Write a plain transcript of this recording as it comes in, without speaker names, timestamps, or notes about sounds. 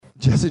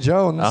Jesse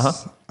Jones.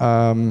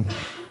 Uh-huh.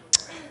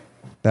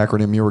 The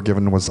acronym you were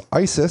given was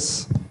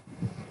ISIS.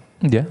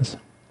 Yes.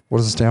 What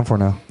does it stand for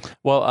now?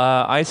 Well,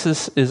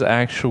 ISIS is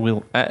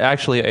actually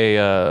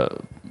a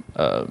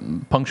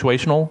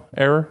punctuational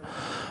error.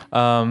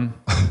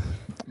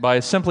 By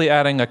simply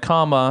adding a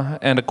comma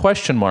and a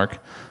question mark,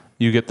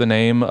 you get the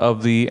name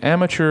of the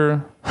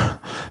amateur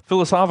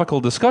philosophical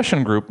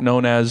discussion group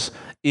known as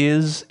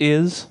Is.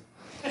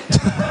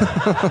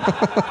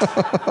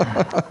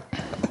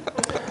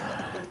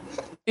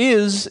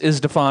 Is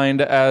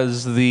defined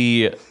as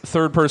the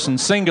third-person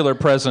singular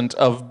present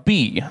of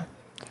be.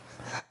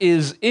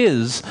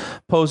 Is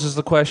poses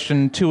the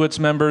question to its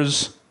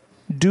members,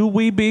 do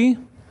we be?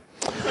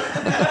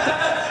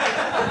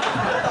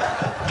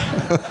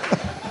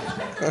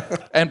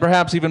 And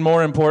perhaps even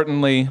more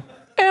importantly,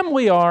 am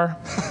we are?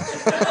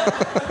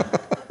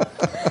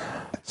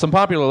 Some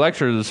popular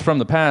lectures from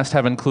the past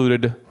have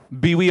included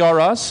be we are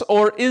us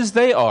or is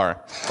they are,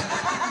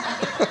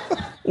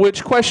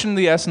 which question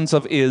the essence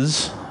of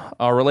is,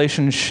 our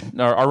relation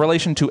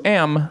to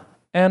am,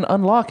 and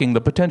unlocking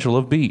the potential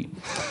of be.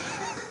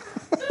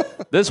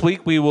 This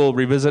week we will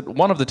revisit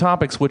one of the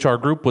topics which our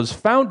group was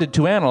founded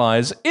to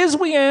analyze, is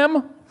we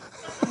am?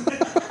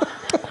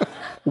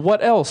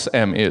 What else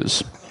am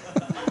is?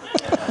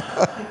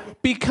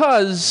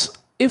 Because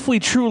if we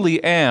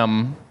truly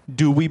am,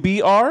 do we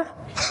be are?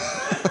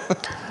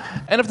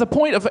 And if the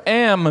point of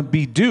am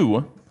be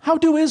do, how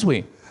do is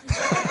we?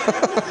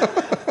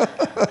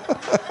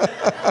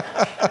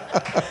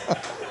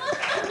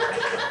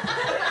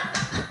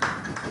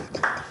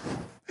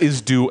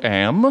 Is do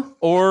am?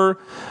 Or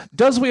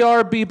does we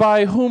are be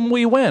by whom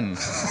we win?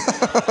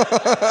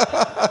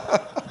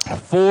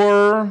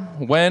 For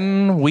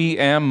when we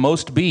am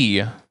most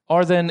be,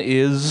 are then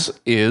is.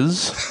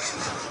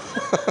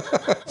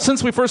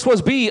 Since we first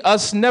was be,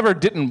 us never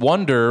didn't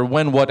wonder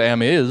when what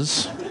am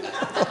is.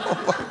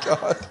 Oh my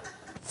God.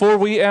 For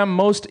we am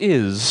most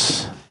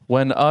is,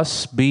 when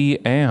us be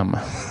am.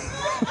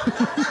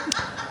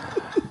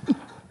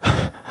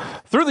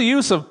 Through the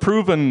use of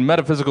proven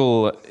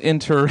metaphysical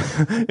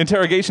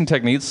interrogation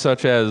techniques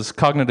such as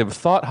cognitive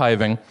thought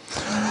hiving,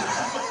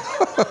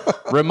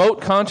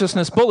 remote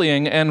consciousness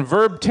bullying, and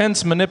verb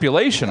tense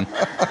manipulation,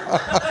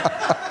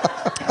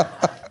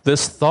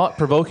 this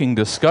thought-provoking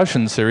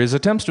discussion series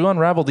attempts to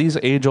unravel these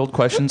age-old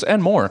questions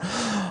and more,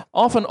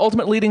 often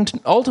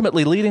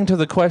ultimately leading to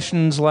the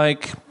questions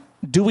like,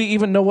 do we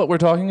even know what we're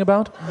talking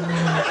about?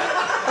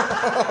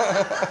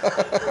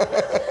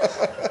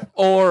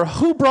 Or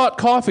who brought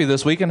coffee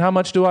this week and how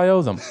much do I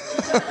owe them?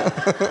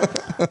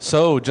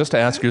 So just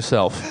ask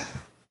yourself,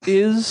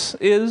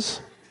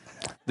 is?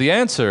 The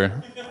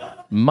answer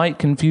might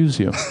confuse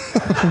you.